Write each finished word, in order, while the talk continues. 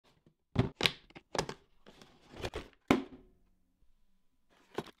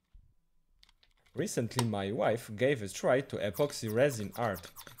Recently my wife gave a try to epoxy resin art,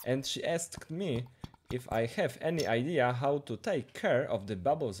 and she asked me if I have any idea how to take care of the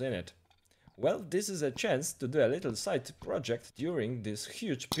bubbles in it. Well, this is a chance to do a little side project during this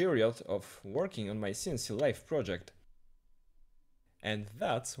huge period of working on my CNC lathe project. And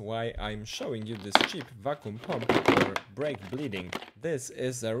that's why I'm showing you this cheap vacuum pump for brake bleeding. This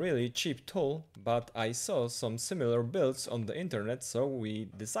is a really cheap tool, but I saw some similar builds on the internet, so we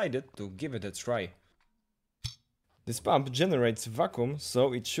decided to give it a try. This pump generates vacuum,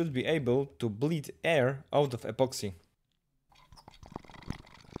 so it should be able to bleed air out of epoxy.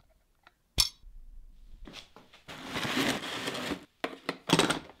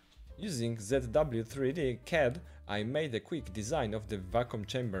 Using ZW3D CAD, I made a quick design of the vacuum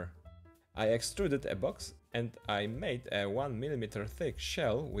chamber. I extruded a box and I made a 1 mm thick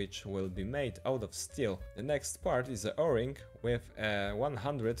shell which will be made out of steel. The next part is an O-ring with a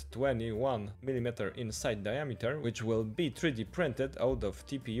 121 mm inside diameter which will be 3D printed out of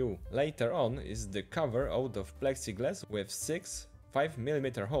TPU. Later on is the cover out of plexiglass with 6 5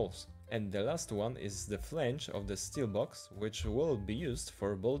 mm holes. And the last one is the flange of the steel box, which will be used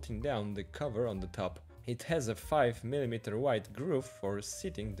for bolting down the cover on the top. It has a 5 mm wide groove for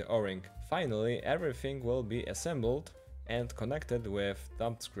seating the O-ring. Finally, everything will be assembled and connected with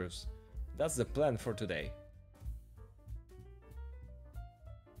thumb screws. That's the plan for today.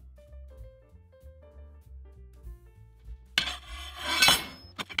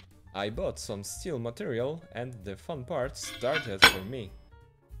 I bought some steel material and the fun part started for me.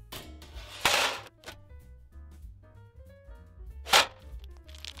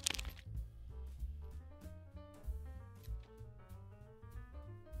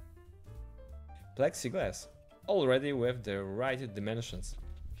 Plexiglass, already with the right dimensions.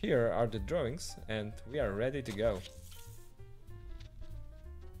 Here are the drawings and we are ready to go.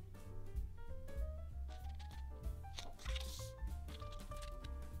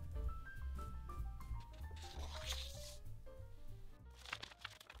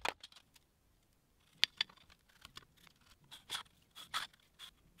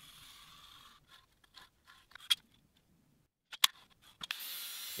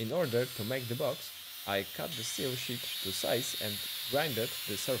 In order to make the box, I cut the steel sheet to size and grinded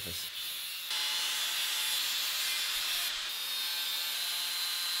the surface.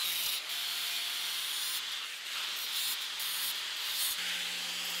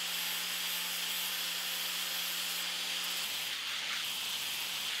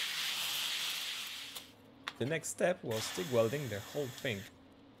 The next step was stick welding the whole thing.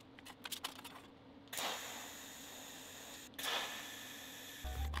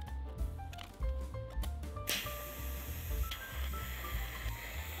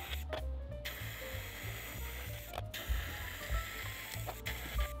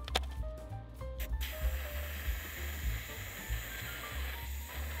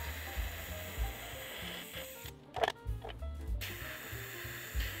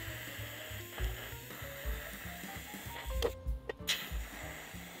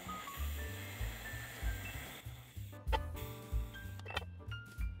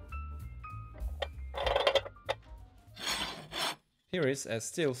 Here is a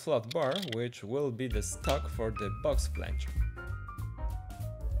steel flat bar, which will be the stock for the box flange.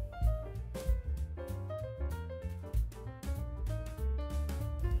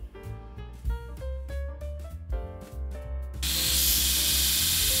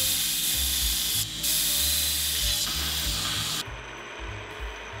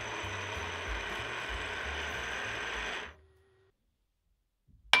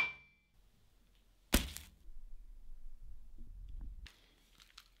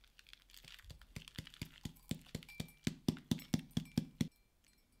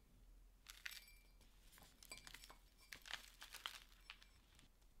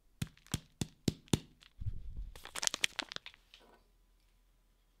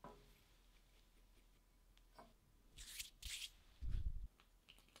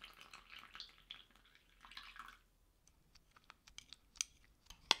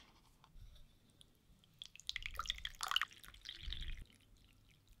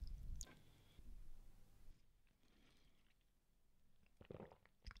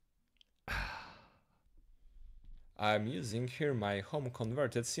 I'm using here my home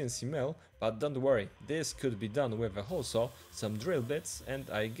converted CNC mill, but don't worry, this could be done with a hole saw, some drill bits, and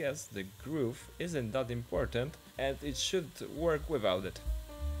I guess the groove isn't that important and it should work without it.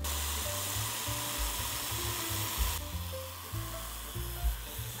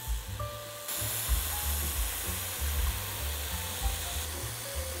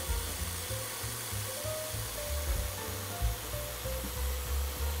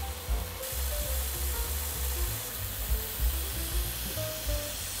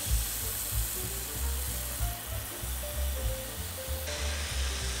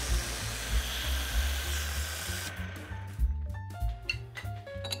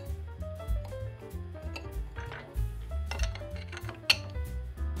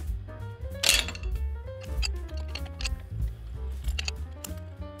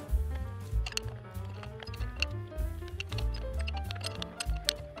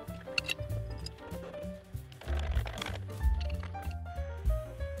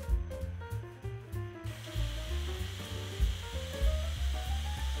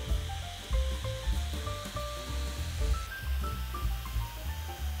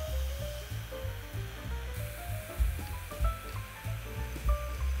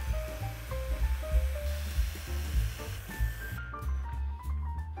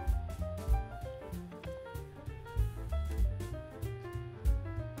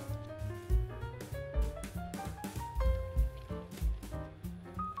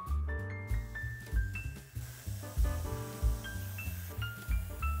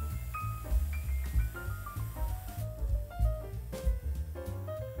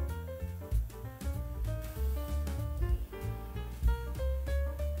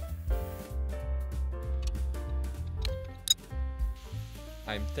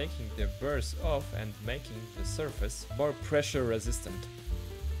 I'm taking the burrs off and making the surface more pressure resistant.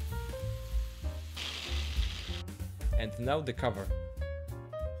 And now the cover.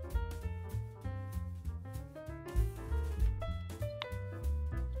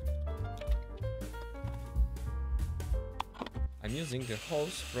 I'm using the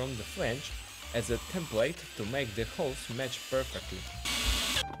holes from the flange as a template to make the holes match perfectly.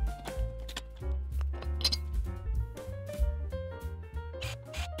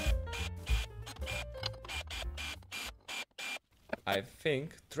 I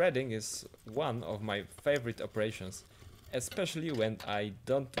think threading is one of my favorite operations, especially when I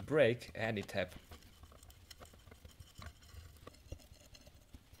don't break any tab.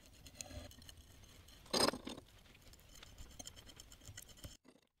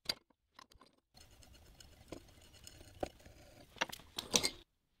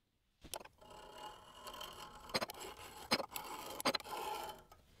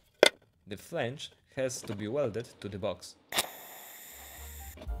 The flange has to be welded to the box.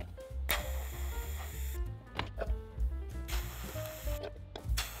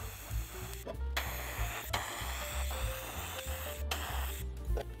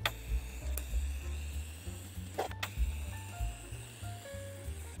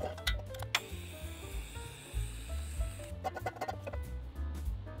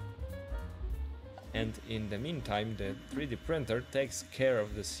 And in the meantime, the 3D printer takes care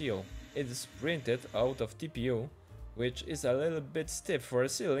of the seal. It is printed out of TPU, which is a little bit stiff for a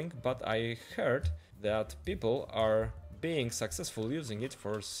sealing, but I heard that people are being successful using it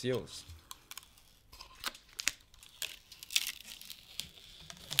for seals.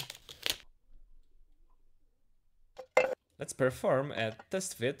 Let's perform a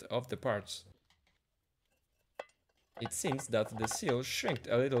test fit of the parts. It seems that the seal shrinked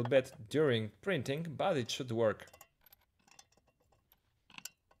a little bit during printing, but it should work.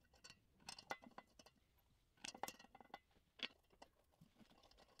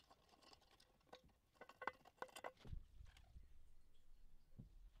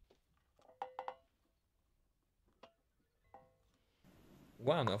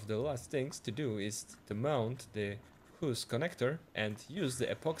 One of the last things to do is to mount the hose connector and use the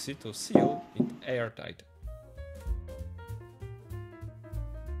epoxy to seal it airtight.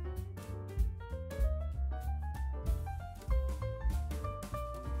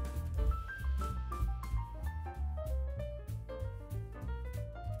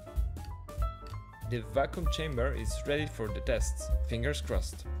 The vacuum chamber is ready for the tests, fingers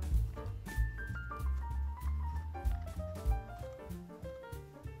crossed.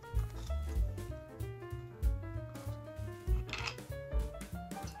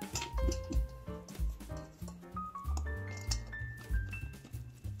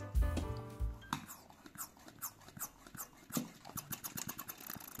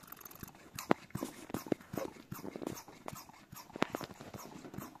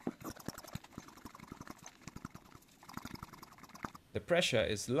 The pressure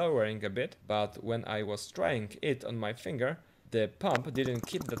is lowering a bit, but when I was trying it on my finger, the pump didn't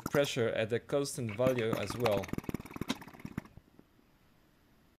keep that pressure at a constant value as well.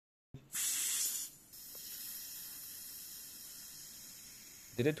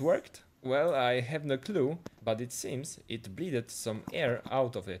 Did it work? Well, I have no clue, but it seems it bleeded some air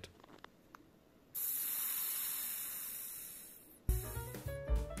out of it.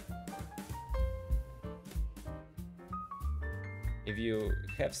 If you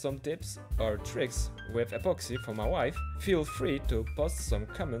have some tips or tricks with epoxy for my wife, feel free to post some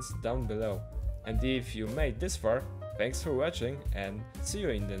comments down below. And if you made this far, thanks for watching and see you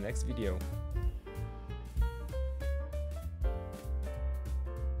in the next video.